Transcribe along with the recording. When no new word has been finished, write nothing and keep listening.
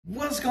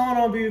What's going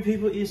on, beautiful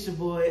people? It's your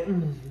boy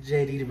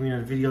JD to bring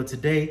another video.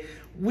 Today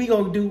we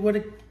gonna do what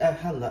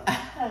hello.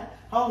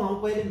 Hold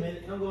on, wait a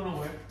minute, don't go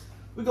nowhere.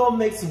 We're gonna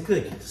make some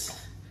cookies,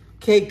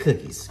 cake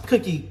cookies,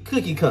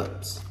 cookie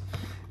cups.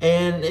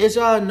 And as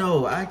y'all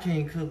know, I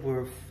can't cook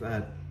worth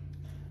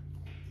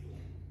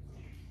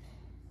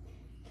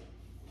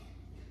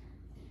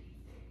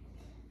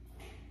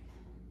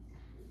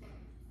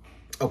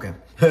okay.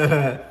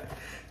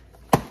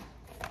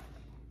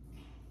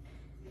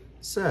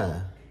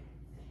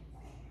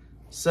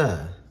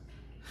 Sir,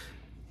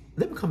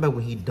 let me come back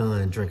when he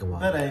done drinking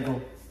water. That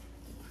angle.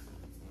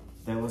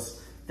 That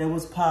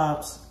was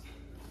Pops.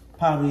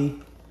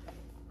 Poppy.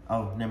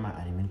 Oh, never mind.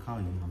 I didn't even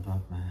call you. I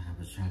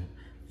was trying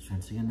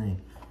to say your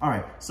name. All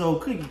right. So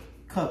cookie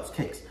cups,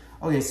 cakes.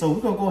 Okay. So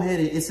we're gonna go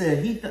ahead and it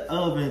said heat the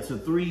oven to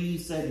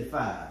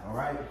 375. All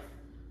right.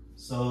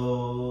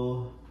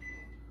 So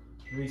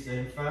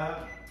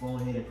 375. Go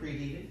ahead and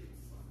preheat it.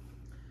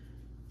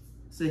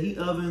 So heat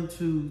oven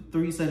to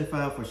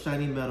 375 for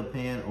shiny metal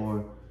pan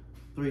or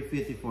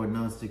 350 for a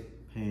nonstick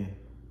pan.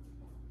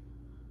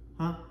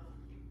 Huh?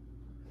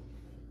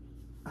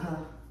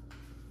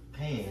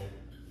 Pan.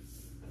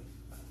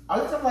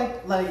 Are you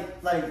talking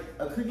like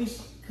a cookie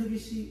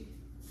sheet?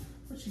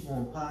 What you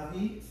want,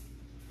 Poppy?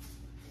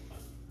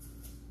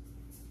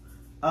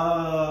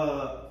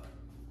 I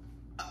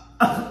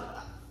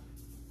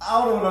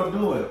don't know what I'm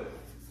doing.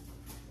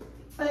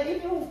 Like,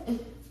 if you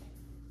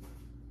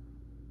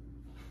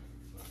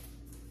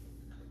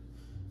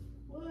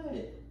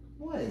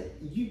What?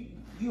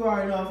 You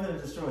already know I'm gonna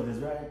destroy this,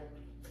 right?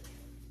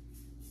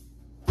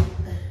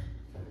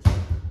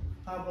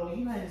 Pablo,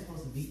 you're not even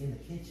supposed to be in the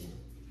kitchen.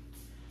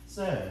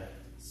 Sir.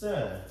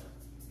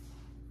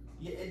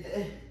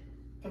 Yeah,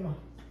 come on.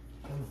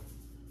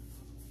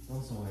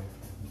 Go somewhere.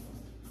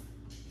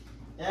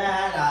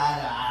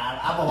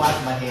 I'm gonna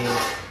wash my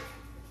hands.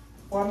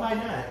 Or I might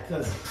not,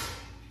 because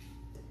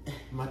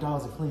my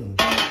dogs are clean.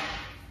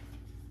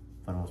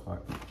 For the most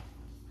part.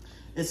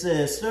 It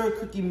says stir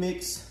cookie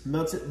mix,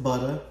 melted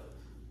butter.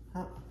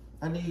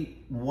 I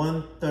need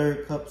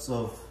 1/3 cups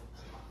of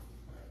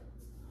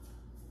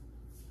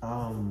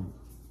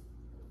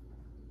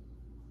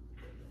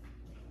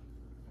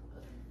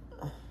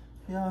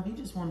y'all, he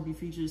just want to be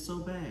featured so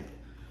bad.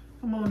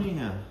 Come on in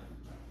here.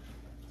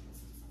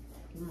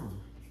 Come on.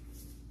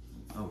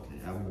 Okay,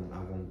 I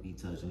won't be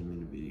touching him in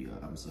the video.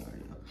 I'm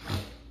sorry.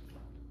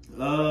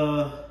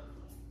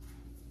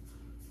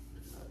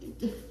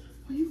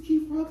 Why you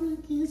keep rubbing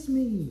against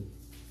me?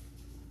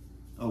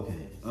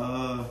 Okay.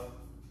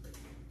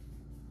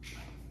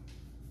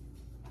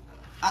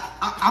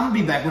 I'm gonna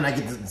be back when I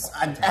get this.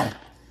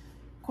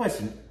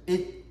 Question: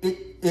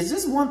 is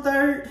this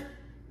 1/3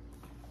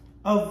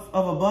 of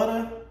a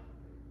butter?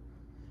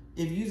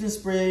 If using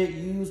spread,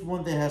 use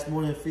one that has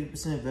more than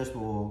 50%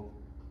 vegetable oil.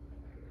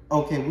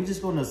 Okay, we're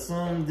just gonna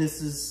assume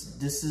this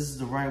is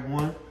the right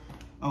one.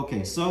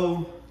 Okay,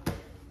 so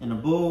in a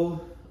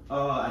bowl,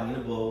 I need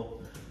a bowl.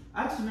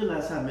 I just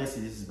realized how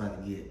messy this is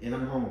about to get, and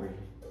I'm hungry.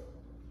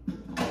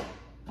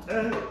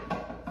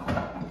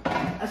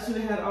 I should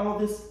have had all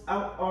this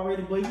out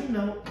already, but you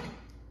know.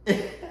 I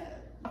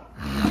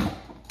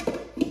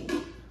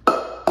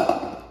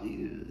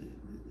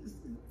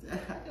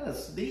gotta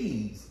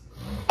sneeze.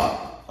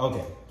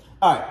 Okay.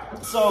 All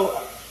right. So,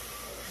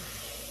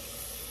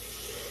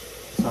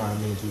 sorry, I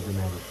made you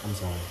dramatic. I'm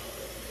sorry.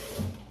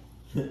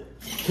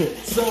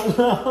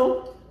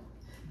 So,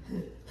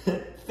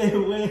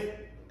 farewell.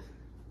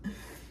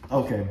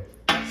 Okay,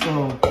 so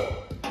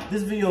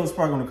this video is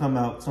probably gonna come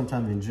out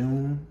sometime in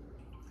June,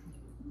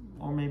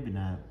 or maybe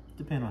not,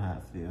 depending on how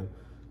I feel.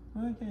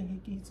 Okay, he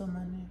gets on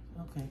my neck.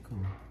 Okay,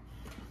 cool.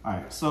 All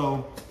right,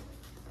 so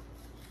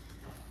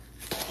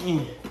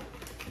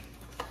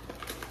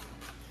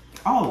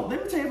oh,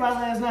 let me tell you about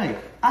last night.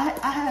 I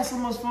had so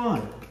much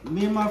fun.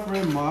 Me and my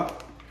friend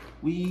Mark,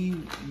 we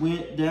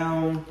went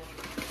down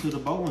to the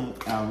bowling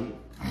alley.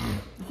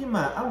 Keep in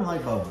mind, I don't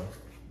like bowling.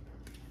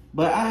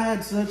 But I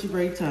had such a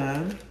great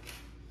time,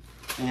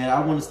 and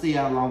I want to stay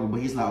out longer, but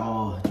he's like,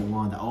 oh,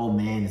 Juwan, the old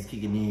man is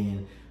kicking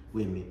in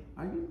with me.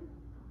 Are you?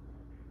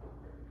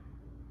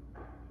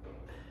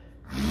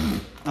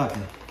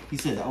 Okay. He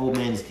said the old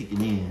man is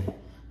kicking in.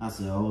 I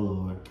said, oh,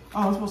 Lord.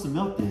 Oh, I'm supposed to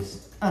melt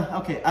this.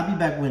 Okay, I'll be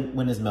back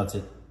when it's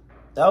melted.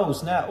 Oh,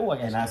 snap. Oh,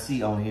 and I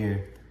see on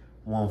here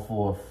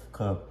 1/4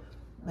 cup.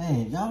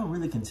 Man, y'all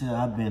really can tell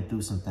I've been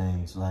through some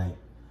things. Like,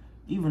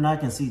 even I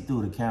can see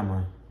through the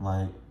camera.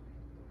 Like,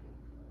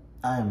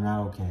 I am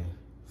not okay.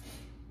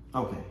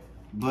 Okay,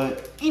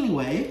 but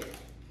anyway,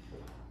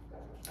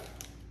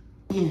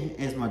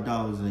 as my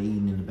dogs are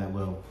eating in the back,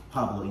 well,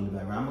 Pablo eating in the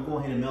background, I'm gonna go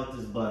ahead and melt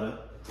this butter.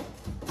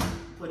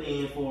 Put it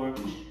in for,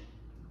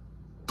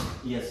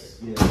 yes,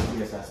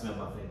 I smell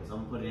my fingers. I'm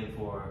gonna put it in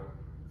for,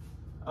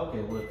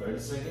 okay, what, 30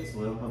 seconds?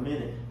 Well, a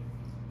minute.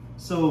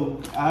 So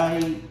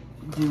I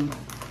do,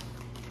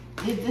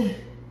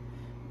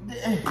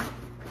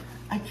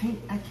 I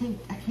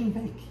can't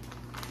bake.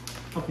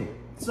 Okay,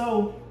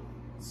 so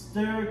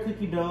stir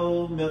cookie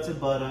dough, melted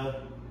butter,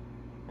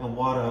 and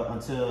water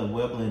until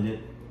well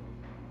blended.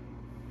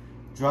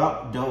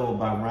 Drop dough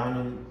by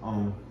rounding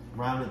on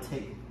rounded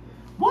tape.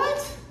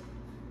 What?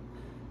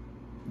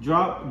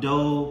 Drop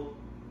dough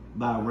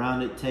by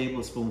rounded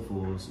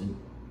tablespoonfuls.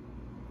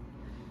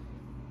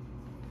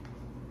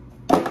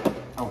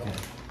 Okay.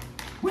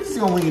 We're just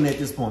gonna wing it at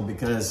this point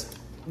because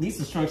these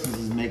instructions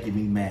is making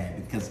me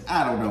mad because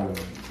I don't know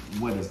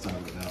what it's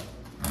talking about.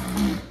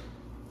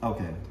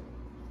 Okay.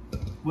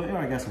 Well, I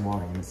already got some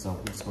water in it, so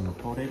we're just gonna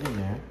pour that in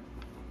there.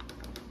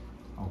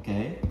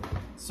 Okay.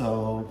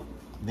 So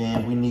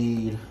then we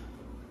need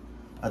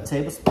a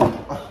tablespoon.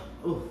 A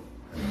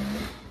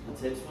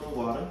tablespoon of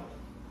water.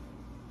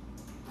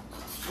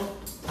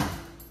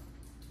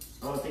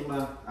 Oh, I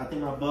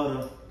think my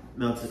butter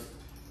melted.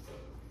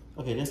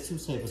 Okay, that's 2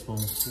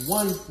 tablespoons.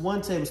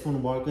 One tablespoon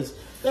of water, because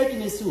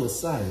baking is to a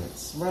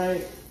science,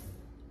 right?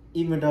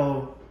 Even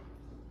though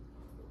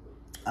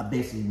I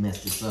basically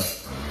messed this up.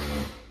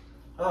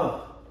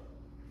 Oh.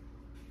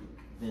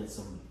 Then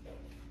some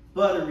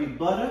buttery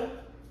butter.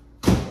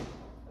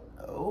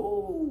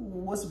 Oh,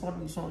 what's the point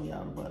of you showing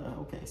y'all the butter?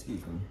 Okay, excuse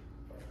me.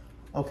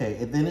 Okay,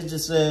 and then it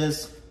just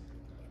says,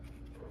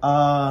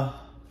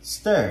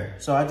 stir.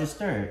 So I just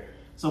stirred.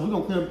 So we're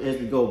gonna clean up as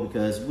we go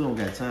because we don't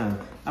got time.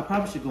 I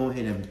probably should go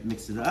ahead and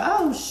mix it up.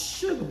 Oh,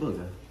 sugar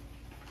booger.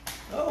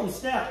 Oh,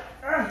 snap.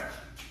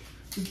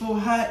 It's so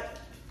hot.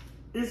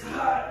 It's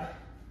hot.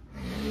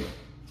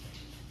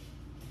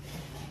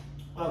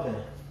 Okay.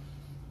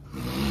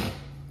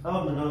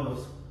 Oh, my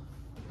nose.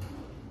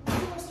 What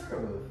do I stir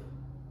it with?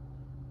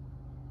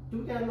 Do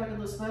we got like a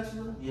little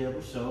spatula? Yeah,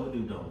 we sure do,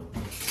 don't we?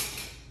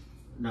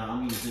 No, I'm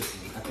gonna use this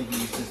one. I think we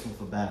use this one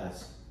for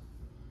batters.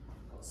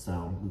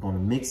 So we're gonna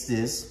mix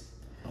this.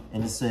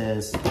 And it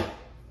says,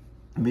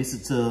 mix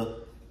it to,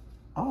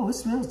 oh, it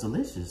smells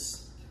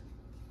delicious.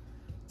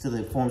 Till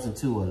it forms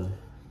into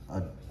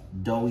a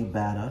doughy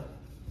batter.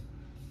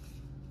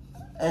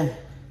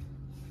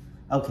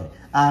 Okay,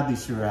 I'll be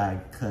sure I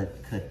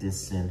cut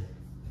this in.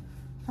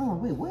 Oh,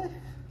 wait, what?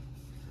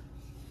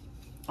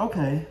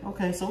 Okay,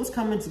 so it's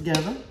coming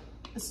together.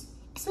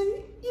 See,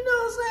 you know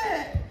what I'm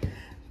saying?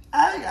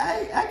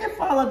 I can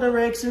follow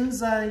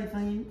directions, I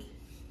think.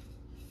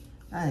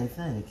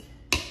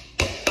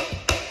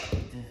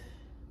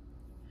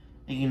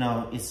 And you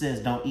know, it says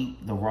don't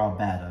eat the raw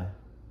batter.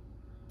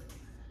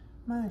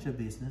 Mind your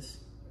business.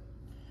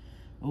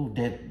 Oh,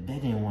 that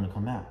didn't want to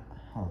come out.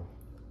 Huh.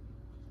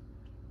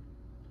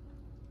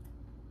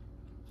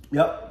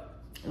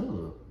 Yep.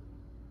 Ooh.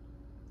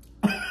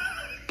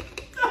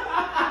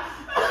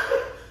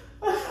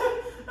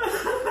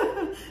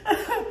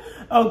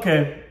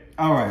 Okay.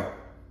 All right.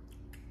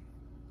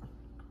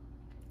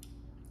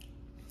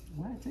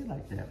 Why is it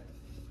like that?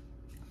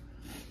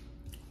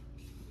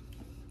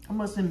 I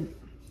must have.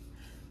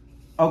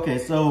 Okay,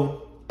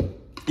 so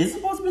it's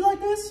supposed to be like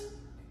this.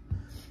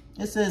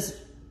 It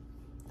says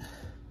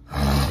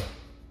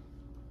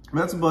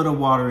melt butter,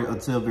 water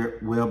until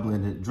well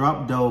blended.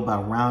 Drop dough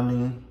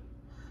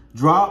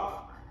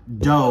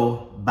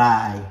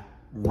by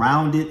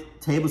rounded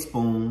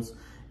tablespoons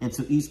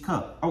into each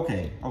cup.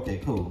 Okay,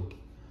 cool.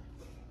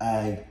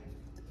 I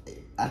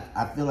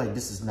feel like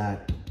this is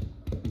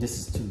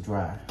too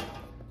dry.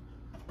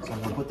 So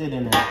I'm gonna put that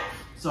in there.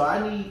 So I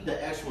need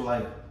the actual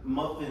like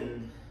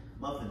muffin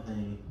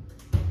thing,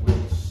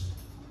 which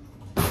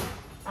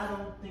I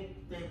don't think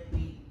that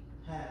we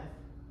have.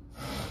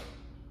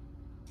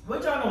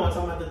 What y'all know I'm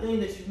talking about? The thing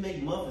that you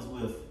make muffins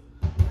with.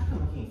 How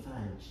come I can't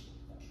find it?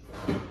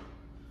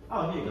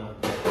 Oh, here you go.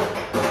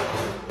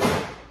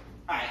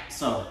 Alright,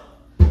 so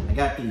I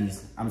got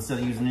these. I'm instead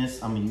of using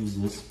this, I'm gonna use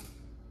this.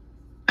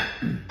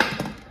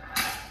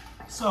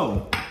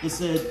 So it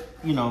said,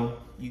 you know,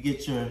 you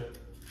get your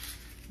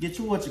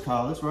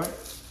whatchamacallits, right?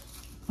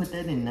 Put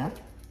that in there.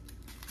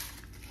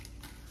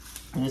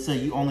 And it said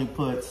you only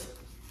put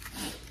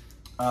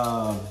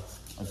a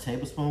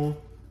tablespoon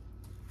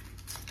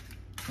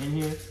in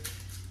here.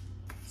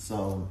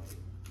 So,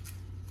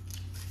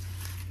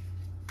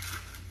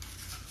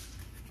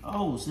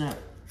 oh snap.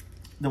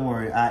 Don't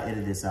worry, I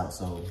edited this out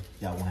so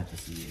y'all won't have to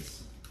see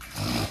this.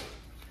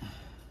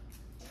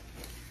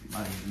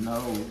 My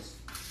nose.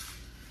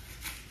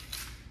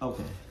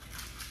 Okay.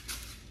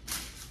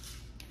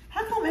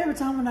 How come every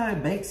time when I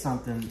bake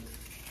something,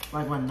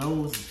 like my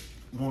nose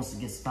wants to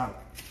get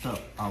stopped up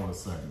all of a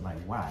sudden?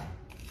 Like, why?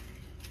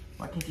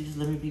 Why can't you just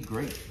let me be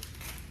great?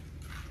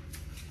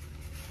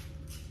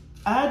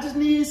 I just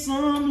need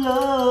some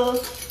love.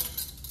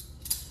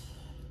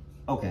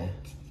 Okay.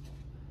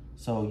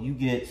 So you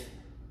get,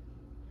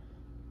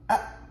 I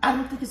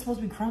don't think it's supposed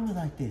to be crumbly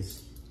like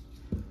this.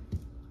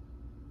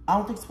 I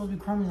don't think it's supposed to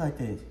be crumbly like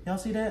this. Y'all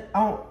see that?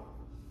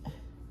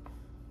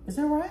 Is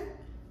that right?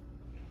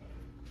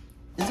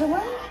 Is that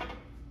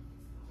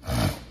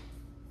right?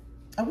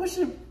 I wish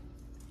it,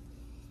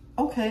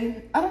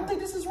 okay. I don't think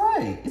this is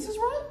right. Is this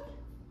right?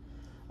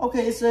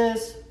 Okay, it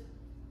says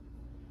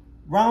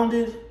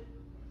rounded,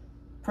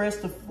 press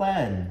to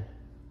flatten.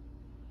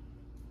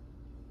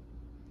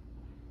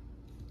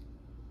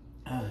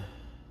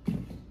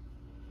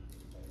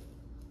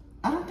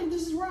 I don't think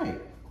this is right.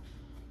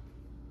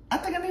 I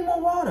think I need more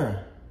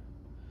water.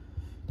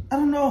 I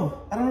don't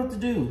know. I don't know what to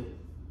do.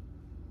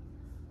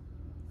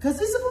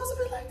 Cause it's supposed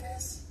to be like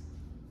this.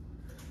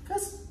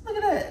 Cause look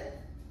at that.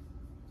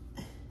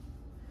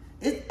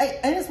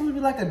 Ain't it supposed to be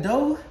like a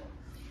dough?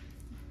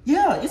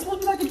 Yeah, it's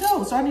supposed to be like a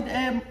dough. So I need to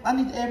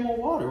add more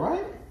water,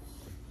 right?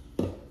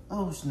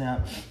 Oh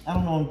snap! I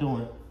don't know what I'm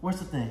doing. Where's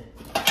the thing?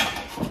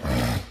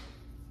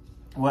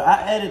 Well,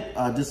 I added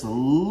just a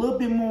little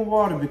bit more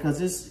water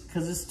because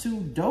it's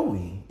too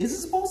doughy. Is it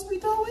supposed to be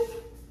doughy?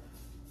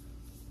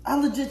 I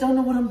legit don't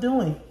know what I'm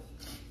doing.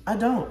 I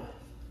don't.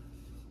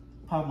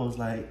 Pablo's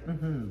like,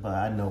 but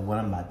I know what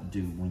I'm about to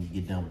do when you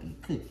get done with these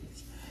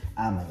cookies.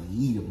 I'm gonna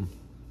eat them.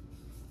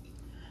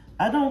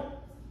 I don't.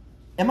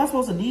 Am I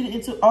supposed to knead it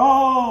into?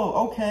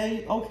 Oh,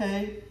 okay.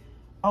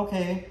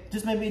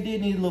 Just maybe it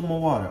did need a little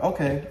more water.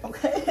 Okay. You know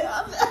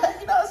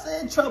what I'm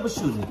saying?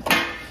 Troubleshooting.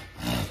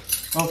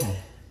 Okay.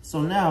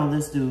 So now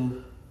let's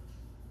do.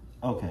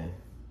 Okay.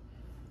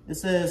 It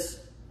says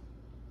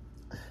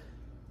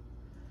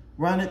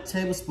rounded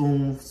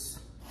tablespoons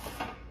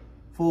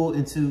full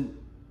into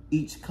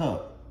each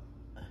cup.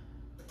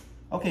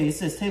 Okay, it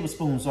says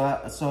tablespoons, so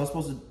I'm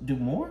supposed to do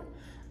more?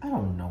 I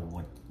don't know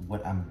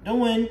what I'm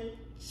doing.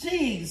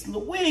 Jeez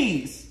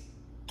Louise,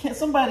 can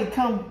somebody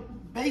come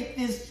bake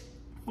this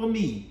for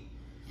me?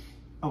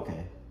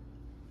 Okay.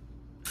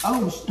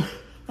 Oh,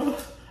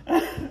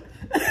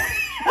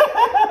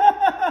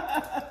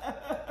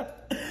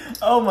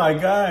 oh my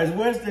gosh,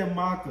 where's the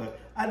marker?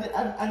 I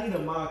need a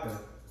marker.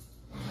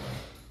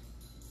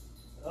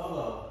 Hold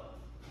on.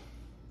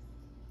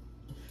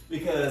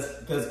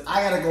 Because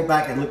I gotta go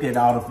back and look at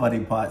all the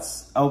funny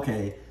parts.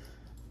 Okay.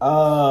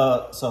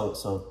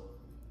 So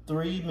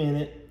 3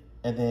 minutes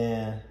and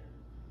then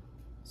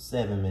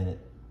 7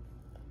 minutes.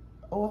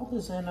 Oh, I hope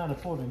this ain't not a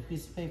folding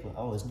piece of paper.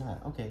 Oh, it's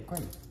not. Okay,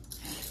 great.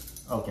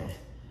 Okay.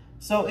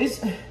 So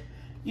it's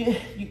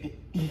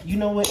you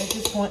know what, at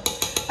this point,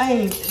 I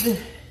ain't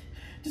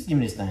just give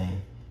me this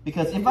thing.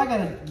 Because if I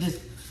gotta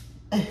just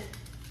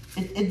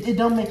it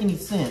don't make any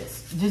sense.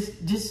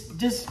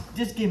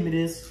 Just give me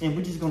this, and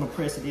we're just gonna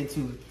press it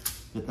into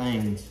the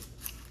things.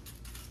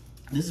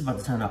 This is about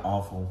to turn out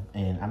awful,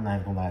 and I'm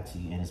not even gonna lie to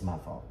you, and it's my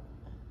fault.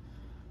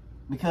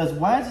 Because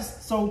why is it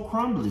so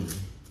crumbly?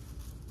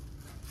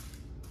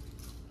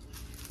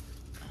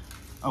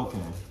 Okay.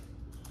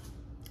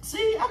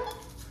 See,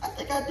 I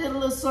think I did a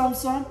little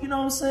something, you know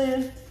what I'm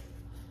saying?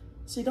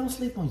 See, don't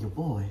sleep on your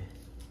boy.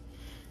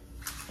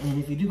 And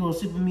if you do go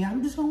sleep with me,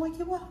 I'm just gonna wake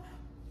you up.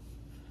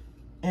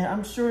 And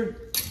I'm sure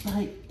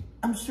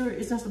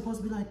it's not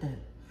supposed to be like that.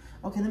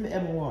 Okay, let me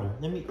add more water.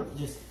 Let me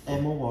just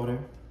add more water.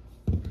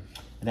 And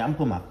then I'm gonna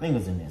put my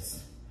fingers in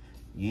this.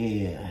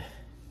 Yeah.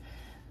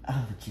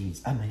 Oh,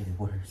 jeez, I made it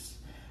worse.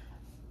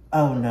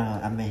 Oh, no,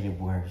 I made it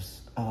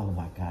worse. Oh,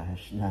 my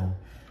gosh, no.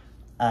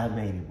 I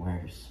made it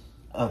worse.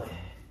 Okay.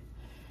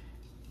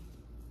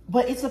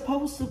 But it's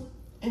supposed to...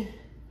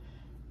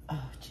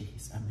 Oh,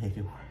 jeez, I made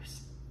it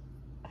worse.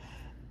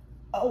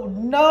 Oh,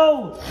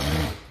 no!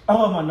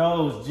 Oh, my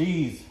nose,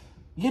 jeez.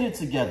 Get it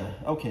together.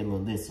 Okay,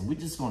 look, listen. We're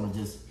just gonna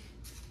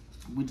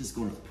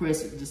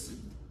press it. Just.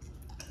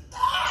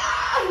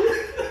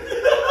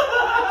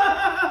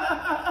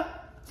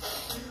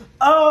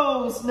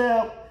 Oh,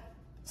 snap.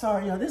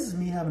 Sorry, y'all. This is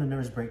me having a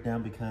nervous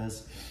breakdown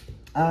because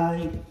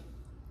I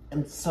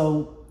am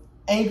so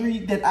angry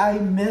that I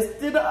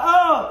messed it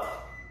up.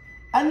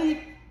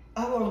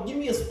 Hold on, give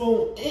me a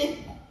spoon.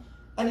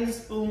 I need a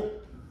spoon.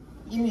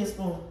 Give me a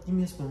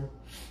spoon.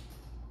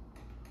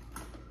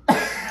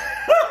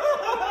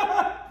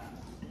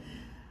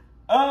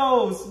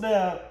 Oh,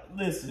 snap.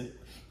 Listen.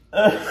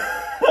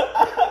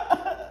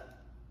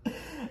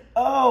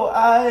 Oh,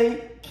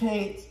 I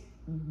can't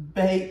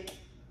bake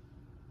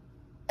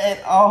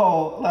at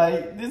all.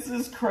 Like, this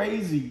is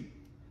crazy.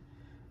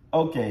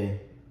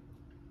 Okay.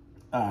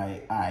 All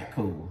right,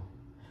 cool.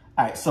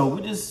 All right, so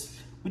we're just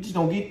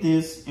gonna get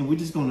this and we're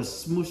just gonna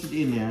smoosh it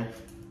in there.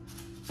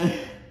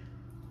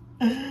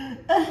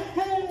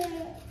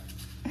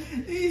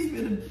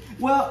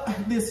 Well,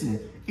 listen,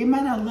 it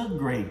might not look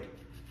great,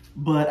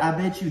 but I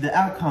bet you the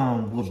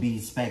outcome will be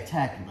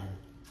spectacular.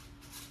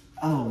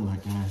 Oh my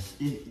gosh.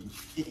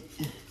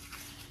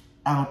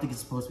 I don't think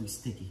it's supposed to be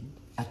sticky.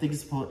 I think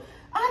it's supposed,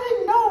 I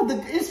didn't know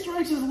the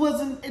instructions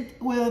wasn't,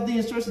 well, the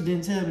instructions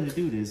didn't tell me to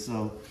do this,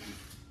 so.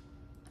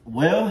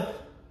 Well,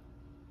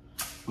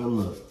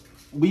 look,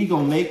 we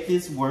gonna make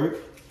this work.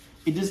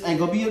 It just ain't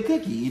gonna be a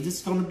cookie. It's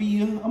just gonna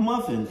be a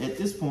muffin at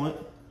this point.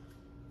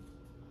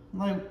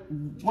 Like,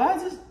 why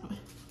is this?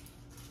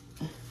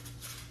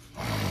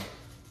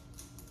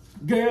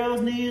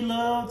 Girls need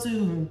love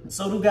too.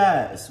 So do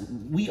guys.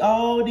 We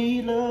all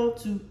need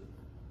love too.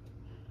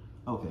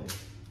 Okay.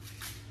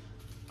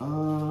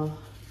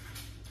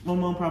 My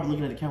mom probably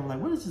looking at the camera like,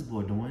 what is this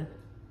boy doing?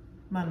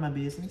 Mind my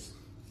business.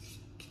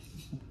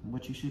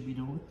 What you should be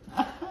doing.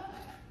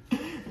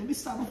 Let me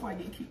stop before I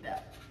get kicked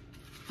out.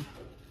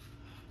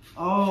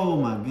 Oh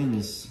my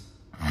goodness.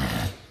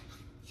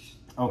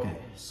 Okay,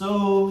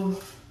 so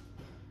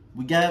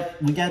we got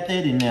that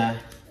in there.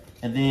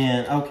 And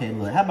then, okay,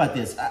 look, how about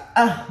this?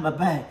 My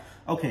back.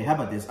 Okay, how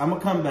about this? I'm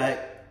gonna come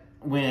back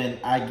when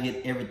I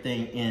get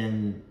everything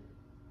in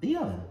the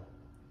oven,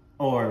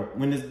 or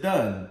when it's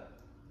done,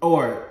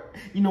 or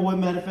you know what,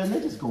 matter of fact,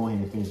 let's just go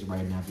ahead and finish it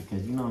right now,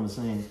 because you know what I'm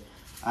saying.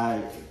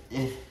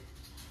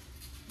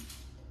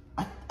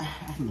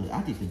 Look,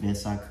 I did the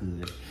best I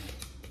could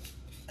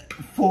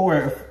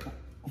for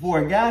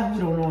a guy who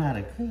don't know how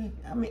to cook.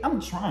 I mean,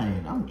 I'm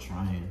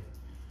trying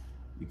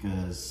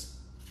because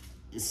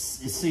it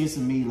seems to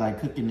me like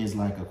cooking is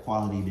like a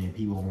quality that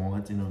people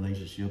want in a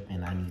relationship,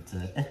 and I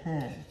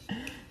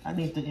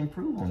need to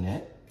improve on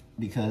that,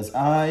 because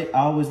I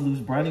always lose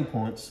brownie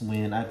points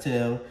when I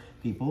tell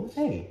people,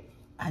 hey,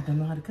 I don't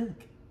know how to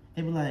cook.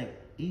 They be like,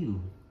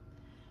 ew.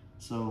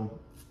 So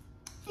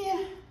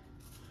yeah.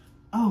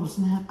 Oh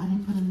snap, I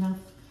didn't put enough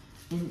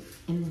in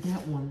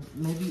that one.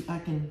 Maybe I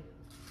can.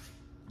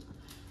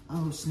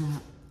 Oh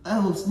snap,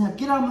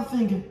 get out of my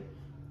finger.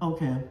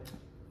 Okay.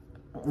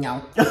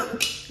 No.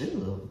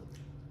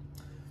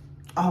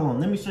 Hold on,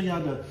 let me show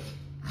y'all the.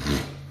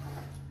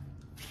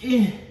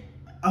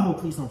 Oh,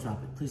 please don't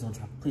drop it. Please don't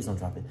drop it. Please don't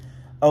drop it.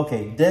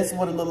 Okay, that's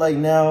what it look like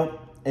now.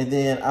 And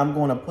then I'm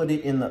gonna put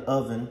it in the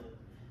oven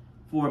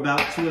for about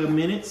 12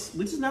 minutes,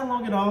 which is not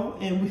long at all.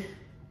 And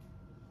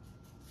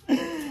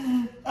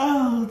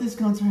oh, this is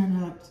gonna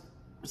turn out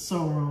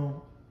so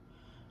wrong.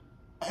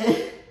 Look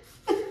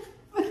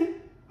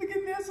at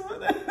this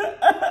one.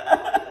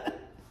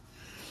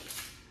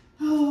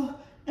 Oh,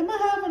 am I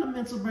having a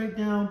mental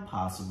breakdown?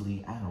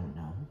 Possibly, I don't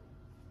know.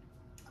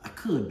 I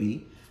could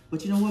be,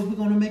 but you know what? We're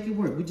gonna make it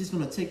work. We're just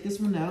gonna take this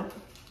one out,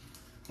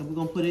 and we're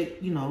gonna put it,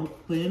 you know,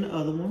 put it in the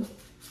other one.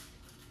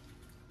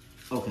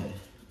 Okay.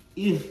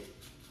 Yeah.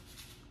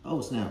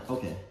 Oh snap.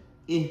 Okay.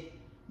 Yeah.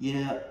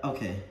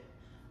 Okay.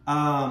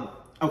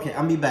 Okay.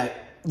 I'll be back.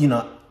 You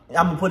know,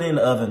 I'm gonna put it in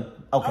the oven.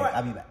 Okay. Right.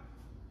 I'll be back.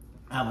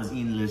 I was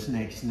eating a little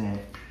snack,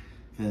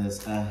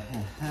 cause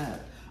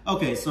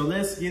okay. So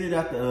let's get it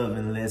out the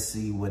oven. Let's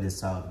see what it's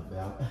talking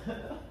about.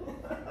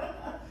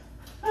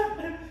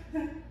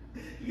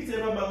 You can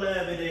tell by my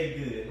laugh it ain't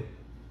good.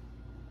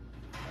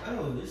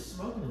 Oh, it's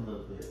smoking a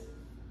little bit.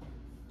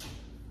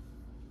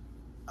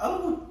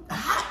 Oh,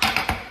 hot.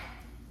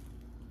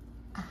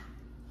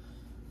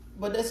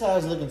 But that's how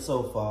it's looking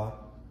so far.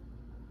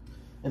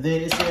 And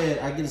then it said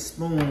I get a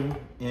spoon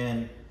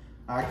and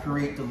I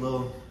create the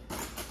little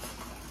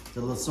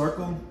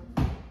circle,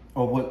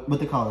 or what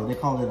they call it. They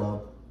call it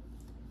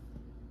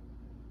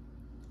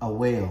a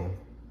whale.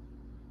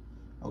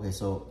 Okay,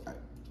 so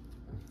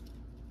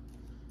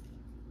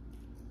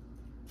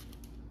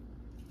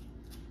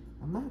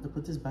I might have to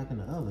put this back in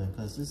the oven,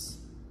 because this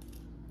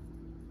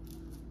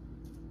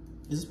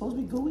is it supposed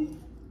to be gooey?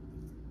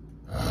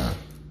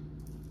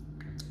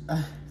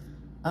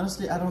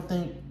 Honestly, I don't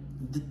think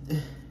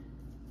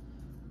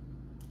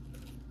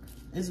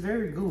it's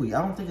very gooey.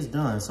 I don't think it's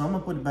done, so I'm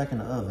gonna put it back in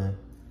the oven.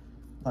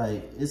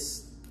 Like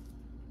it's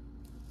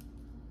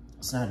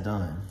not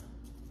done.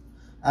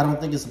 I don't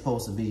think it's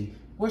supposed to be.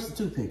 Where's the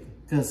toothpick?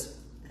 Because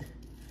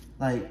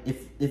like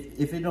if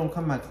it don't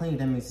come out clean,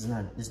 that means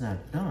it's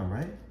not done,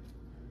 right?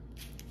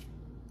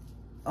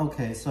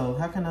 Okay, so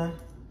how can I?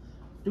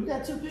 Do we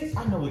got toothpicks?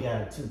 I know we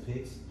got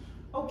toothpicks.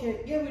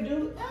 Okay, yeah we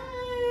do.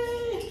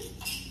 Hey.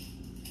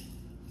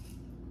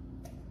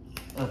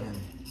 Okay.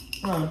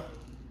 Well,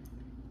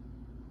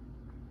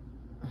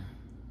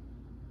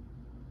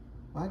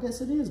 I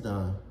guess it is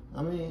done.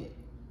 I mean,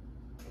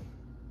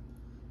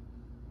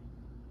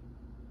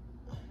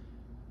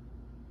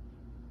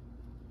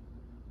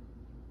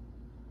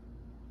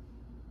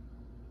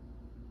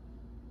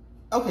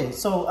 okay,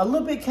 so a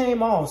little bit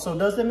came off. So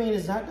does that mean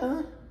it's not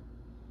done?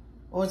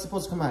 Or it's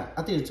supposed to come out?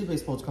 I think the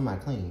toothpaste's supposed to come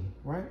out clean,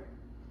 right?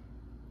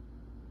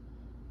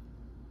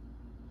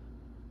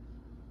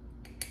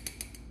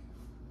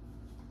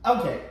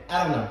 Okay,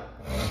 I don't know.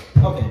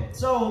 Okay,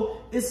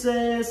 so it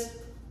says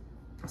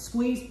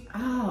squeeze.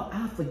 Oh,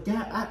 I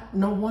forgot.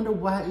 No wonder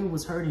why it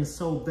was hurting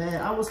so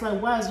bad. I was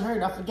like, why is it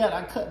hurting? I forgot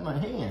I cut my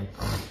hand.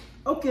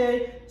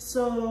 Okay,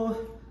 so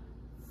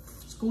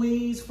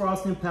squeeze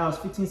frosting pouch,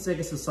 15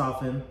 seconds to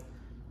soften.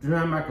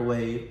 Dry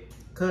microwave.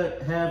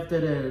 Cut half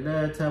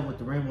top with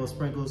the rainbow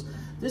sprinkles.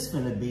 This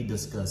finna be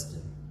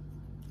disgusting.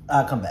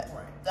 I'll come back.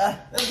 Right.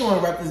 Let's go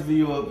and wrap this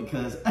video up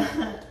because,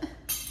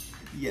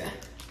 yeah.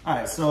 All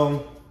right,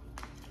 so,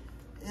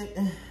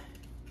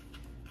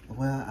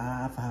 well,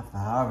 I've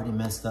already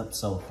messed up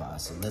so far,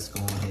 so let's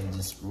go ahead and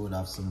just screw it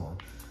off some more.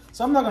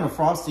 So I'm not gonna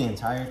frost the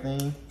entire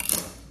thing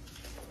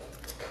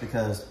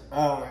because,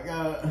 oh my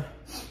God.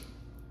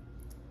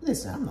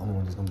 Listen, I'm the only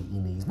one that's gonna be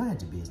eating these.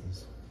 Mind your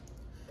business.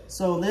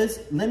 So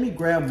let me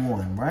grab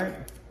one, right?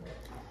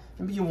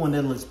 Let me get one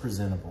that looks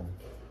presentable.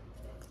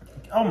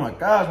 Oh my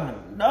gosh, my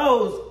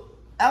nose,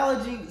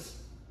 allergies,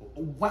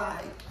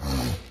 why?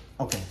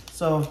 Okay,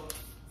 so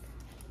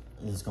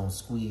I'm just gonna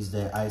squeeze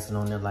that icing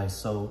on there like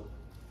so,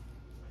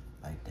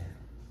 like that.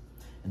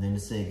 And then it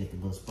said get the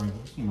little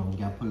sprinkles. You know, we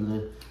gotta put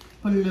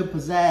a little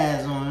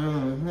pizzazz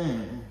on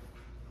it.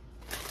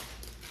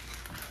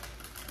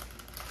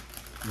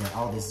 Yeah,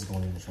 all this is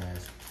going in the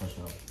trash for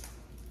sure.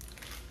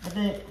 I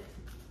think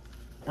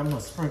I'm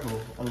gonna sprinkle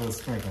a little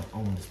sprinkle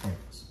on the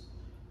sprinkles.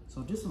 So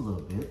just a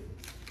little bit.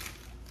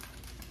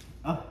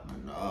 Oh,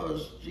 my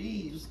nose,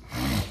 jeez.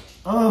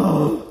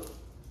 Oh.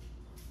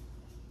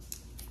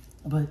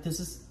 But this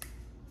is,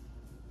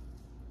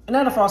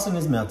 now the frosting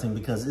is melting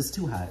because it's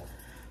too hot.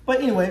 But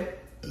anyway,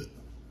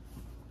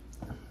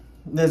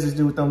 let's just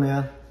do it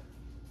thumbnail.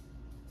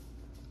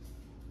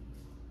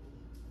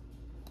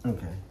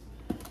 Okay,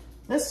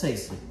 let's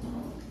taste it.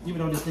 Even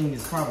though this thing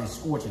is probably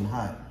scorching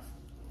hot.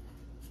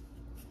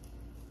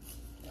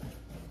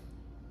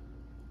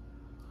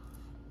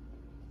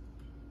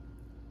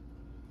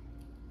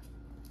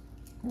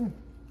 Mm.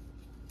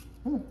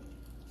 Mm.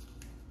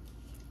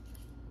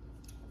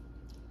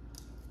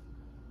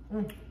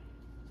 Mm.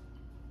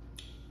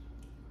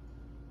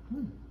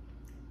 Mm.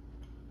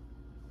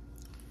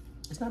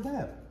 It's not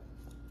bad.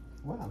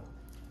 Wow.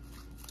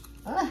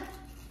 Ah.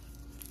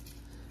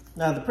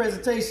 Now the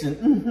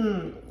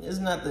presentation is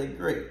not that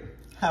great.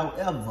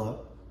 However,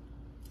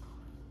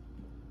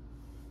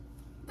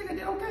 I think I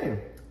did okay.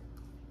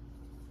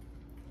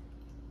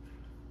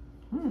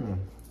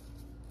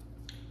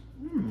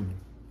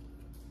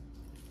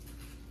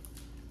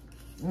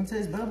 It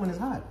tastes better when it's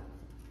hot.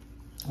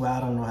 Well, I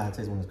don't know how it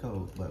tastes when it's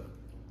cold, but.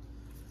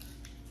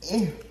 Did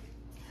you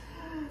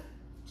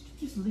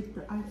just lick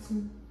the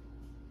icing?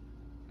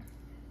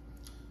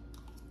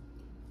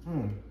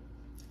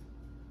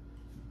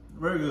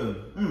 Very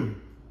good.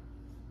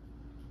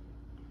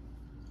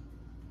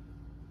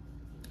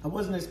 I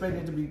wasn't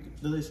expecting it to be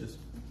delicious.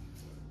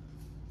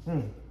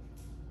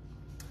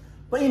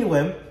 But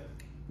anyway,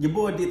 your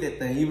boy did that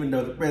thing, even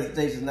though the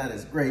presentation's not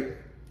as great.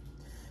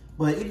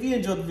 But if you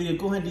enjoyed the video,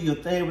 go ahead and do your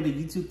thing with the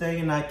YouTube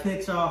thing, and I'll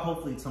catch y'all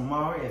hopefully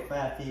tomorrow at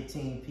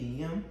 5:15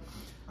 p.m.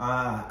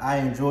 I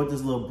enjoyed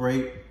this little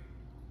break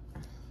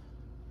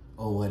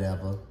or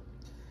whatever.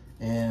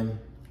 And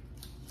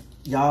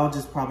y'all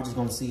probably just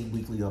gonna see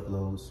weekly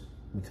uploads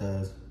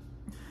because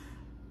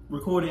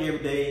recording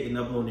every day and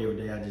uploading every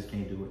day, I just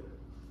can't do it.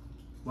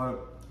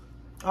 But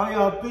all right,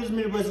 y'all, peace,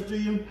 many blessings to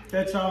you.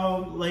 Catch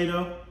y'all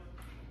later.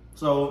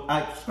 So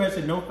I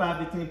especially no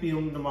 5:15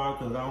 p.m. tomorrow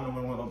because I don't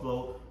know when I'm gonna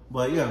upload.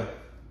 But yeah,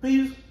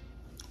 peace.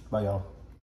 Bye, y'all.